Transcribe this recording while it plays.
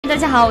大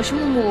家好，我是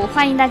木木，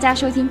欢迎大家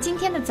收听今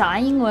天的早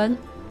安英文。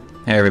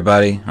Hey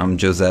everybody, I'm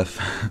Joseph.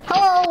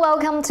 Hello,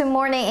 welcome to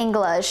Morning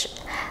English.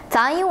 早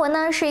安英文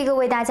呢是一个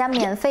为大家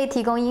免费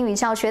提供英语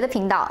教学的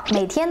频道，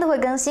每天都会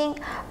更新。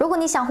如果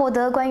你想获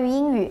得关于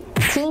英语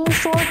听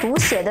说读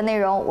写的内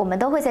容，我们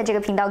都会在这个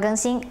频道更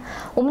新。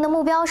我们的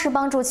目标是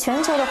帮助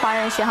全球的华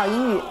人学好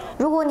英语。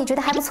如果你觉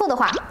得还不错的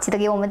话，记得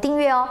给我们订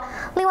阅哦。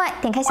另外，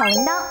点开小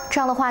铃铛，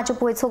这样的话就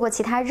不会错过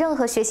其他任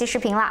何学习视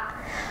频啦。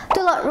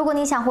对了，如果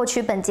你想获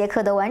取本节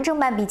课的完整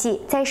版笔记，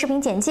在视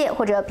频简介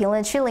或者评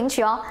论区领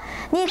取哦。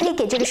你也可以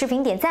给这个视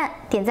频点赞，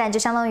点赞就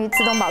相当于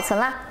自动保存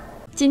啦。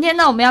今天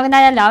呢，我们要跟大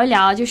家聊一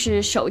聊，就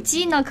是手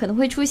机呢可能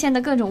会出现的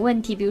各种问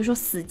题，比如说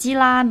死机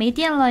啦、没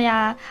电了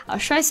呀、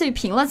摔碎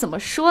屏了，怎么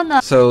说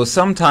呢？ So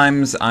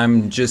sometimes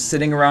I'm just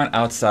sitting around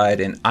outside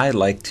and I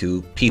like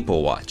to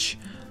people watch.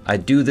 I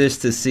do this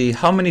to see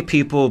how many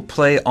people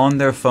play on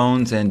their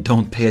phones and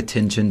don't pay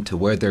attention to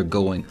where they're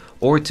going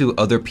or to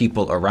other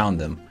people around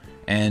them.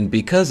 And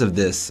because of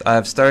this,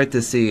 I've started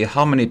to see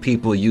how many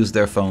people use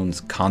their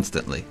phones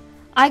constantly.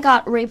 I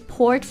got a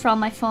report from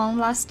my phone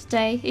last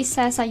day. It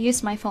says I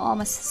use my phone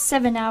almost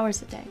 7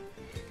 hours a day.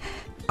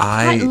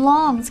 Quite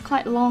long. It's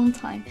quite a long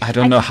time. I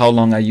don't know how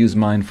long I use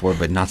mine for,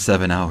 but not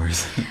 7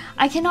 hours.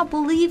 I cannot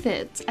believe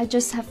it. I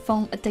just have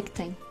phone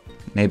addicting.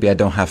 Maybe I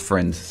don't have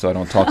friends, so I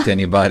don't talk to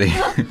anybody.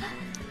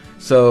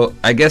 So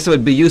I guess it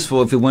would be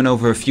useful if we went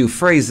over a few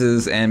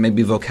phrases and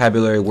maybe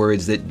vocabulary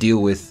words that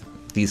deal with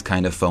these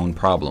kind of phone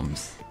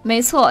problems.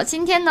 没错，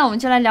今天呢，我们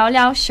就来聊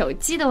聊手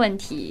机的问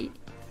题。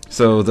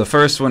So the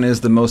first one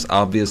is the most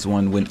obvious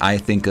one. When I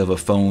think of a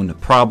phone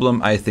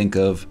problem, I think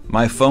of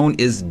my phone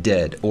is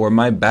dead or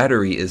my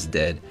battery is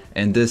dead.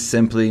 And this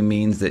simply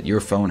means that your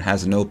phone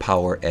has no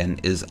power and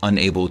is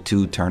unable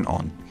to turn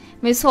on.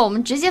 没错，我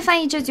们直接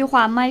翻译这句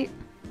话 My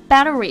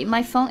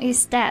phone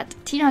is dead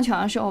听上去好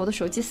像是我的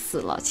手机死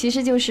了，其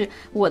实就是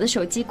我的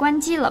手机关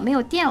机了，没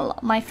有电了。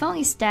 My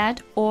phone is dead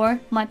or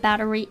my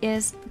battery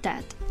is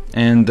dead.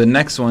 And the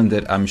next one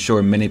that I'm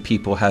sure many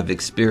people have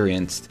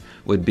experienced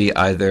would be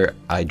either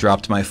I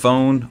dropped my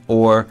phone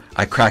or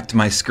I cracked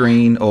my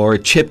screen or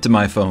chipped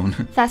my phone.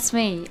 That's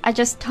me. I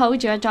just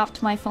told you I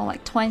dropped my phone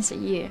like twice a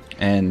year.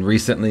 And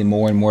recently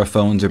more and more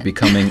phones are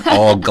becoming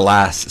all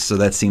glass, so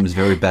that seems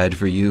very bad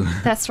for you.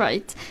 That's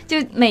right. 就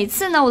每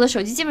次呢，我的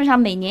手机基本上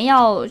每年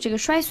要这个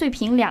摔碎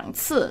屏2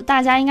次，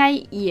大家应该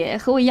也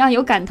和我一样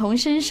有感同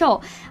身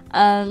受。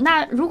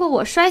那如果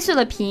我摔碎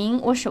了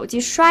屏，我手机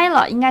摔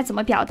了，应该怎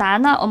么表达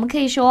呢？我们可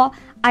以说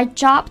I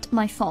dropped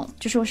my phone，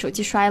 就是我手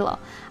机摔了。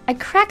I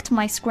cracked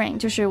my screen，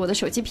 就是我的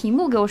手机屏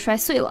幕给我摔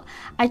碎了。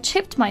I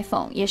chipped my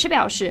phone， 也是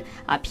表示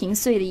屏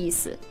碎的意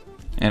思。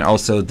And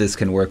also this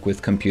can work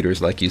with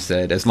computers, like you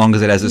said. As long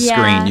as it has a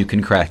screen, you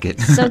can crack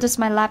it. So does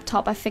my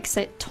laptop. I fix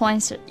it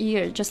twice a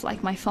year, just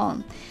like my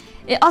phone.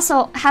 It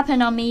also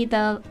happened on me.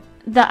 The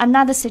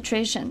another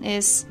situation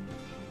is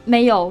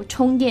没有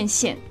充电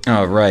线。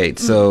 Oh, right.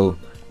 So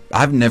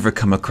I've never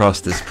come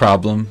across this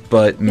problem,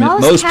 but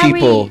most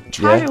people...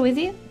 Charger with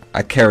you?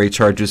 I carry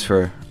chargers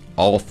for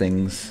all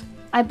things.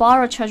 I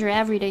borrow a charger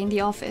every day in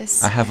the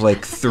office. I have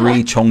like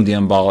 3 充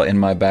电宝 in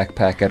my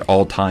backpack at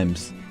all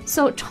times.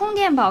 So 充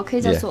电宝可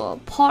以叫做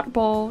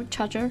portable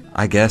charger?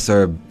 I guess,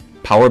 or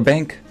power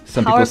bank?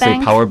 Some people say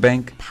power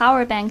bank.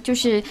 Power bank 就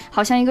是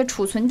好像一个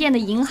储存电的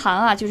银行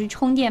啊，就是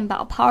充电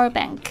宝 power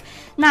bank.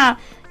 那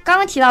刚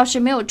刚提到是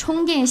没有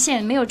充电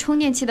线、没有充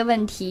电器的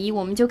问题，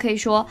我们就可以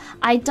说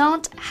I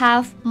don't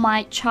have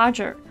my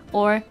charger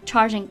or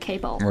charging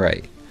cable.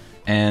 Right.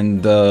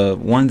 And the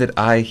one that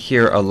I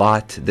hear a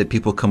lot that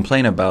people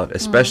complain about,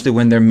 especially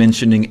when they're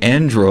mentioning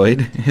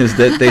Android, is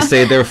that they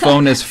say their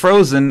phone is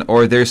frozen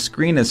or their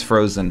screen is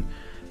frozen.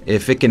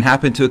 If it can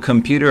happen to a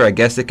computer, I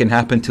guess it can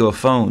happen to a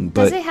phone.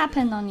 But Does it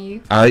happen on you?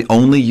 I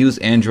only use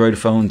Android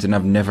phones and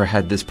I've never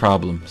had this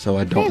problem, so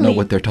I don't know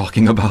what they're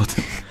talking about.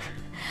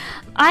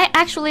 I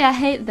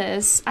hate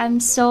this.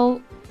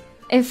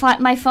 If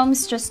my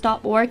phone's just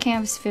stopped working,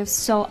 I feel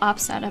so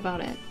upset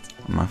about it.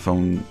 My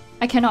phone...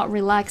 I cannot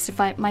relax if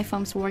my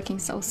phone's working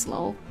so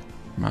slow.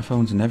 My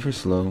phone's never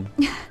slow.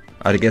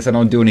 I guess I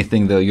don't do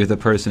anything though. You're the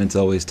person that's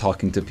always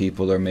talking to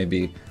people or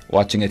maybe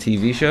watching a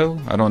TV show.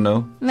 I don't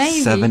know.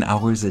 Maybe. 7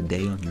 hours a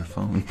day on your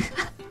phone.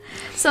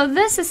 So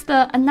this is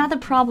another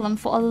problem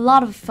for a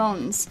lot of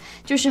phones.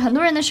 就是很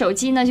多人的手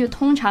机呢，就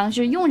通常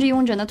是用着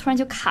用着呢，突然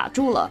就卡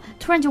住了，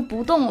突然就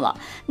不动了。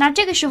那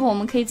这个时候我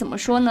们可以怎么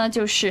说呢？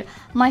就是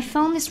My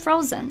phone is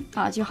frozen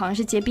啊，就好像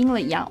是结冰了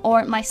一样。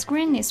Or my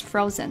screen is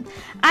frozen.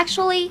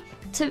 Actually,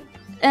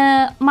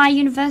 my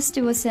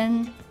university was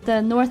in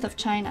the north of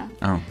China.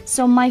 Oh.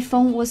 So my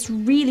phone was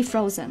really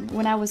frozen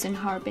when I was in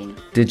Harbin.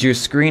 Did your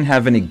screen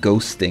have any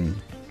ghosting?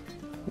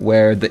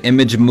 Where the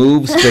image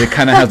moves, but it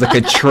kind of has like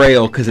a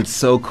trail because it's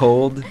so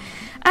cold?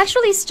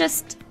 Actually, it's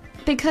just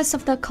because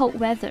of the cold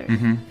weather.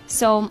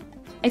 So,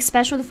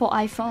 especially for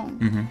iPhone,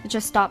 it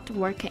just stopped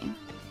working.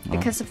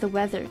 because of the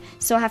weather.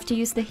 So I have to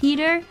use the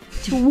heater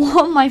to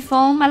warm my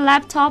phone, my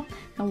laptop,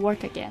 and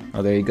work again.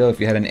 Oh, there you go. If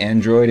you had an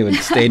Android, it would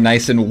stay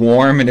nice and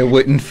warm and it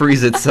wouldn't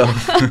freeze itself.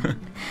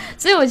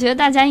 所以我觉得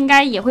大家应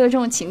该也会有这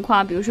种情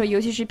况，比如说尤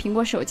其是苹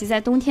果手机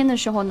在冬天的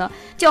时候呢，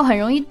就很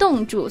容易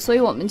冻住，所以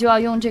我们就要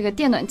用这个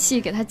电暖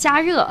器给它加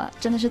热，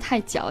真的是太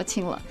矫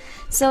情了。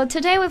So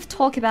today we've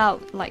talked about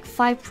like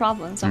 5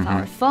 problems of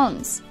our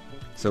phones.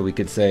 So we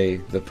could say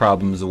the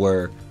problems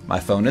were my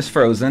phone is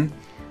frozen.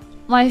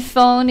 My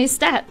phone is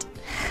dead.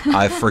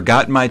 I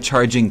forgot my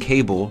charging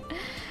cable.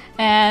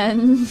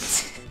 And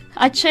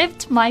I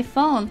chipped my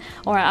phone,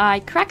 or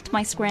I cracked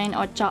my screen,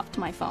 or dropped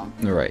my phone.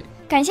 Right.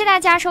 感谢大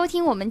家收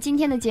听我们今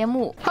天的节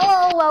目。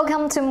Hello,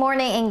 welcome to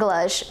Morning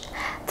English.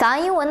 早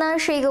安英文呢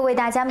是一个为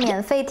大家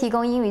免费提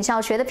供英语教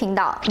学的频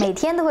道，每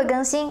天都会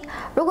更新。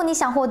如果你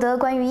想获得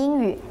关于英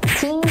语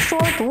听说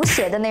读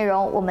写的内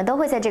容，我们都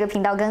会在这个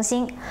频道更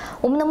新。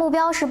我们的目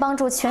标是帮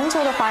助全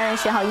球的华人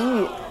学好英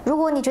语。如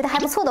果你觉得还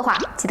不错的话，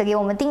记得给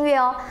我们订阅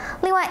哦。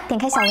另外，点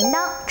开小铃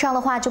铛，这样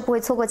的话就不会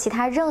错过其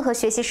他任何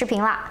学习视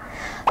频啦。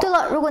对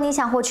了，如果你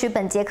想获取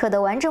本节课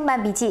的完整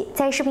版笔记，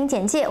在视频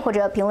简介或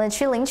者评论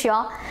区领取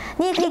哦。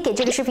你也可以给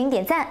这个视频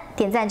点赞，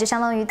点赞就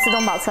相当于自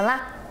动保存啦。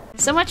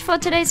So much for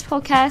today's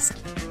podcast.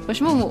 我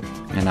是木木，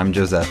 And I'm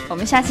Joseph. 我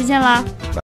们下期见啦。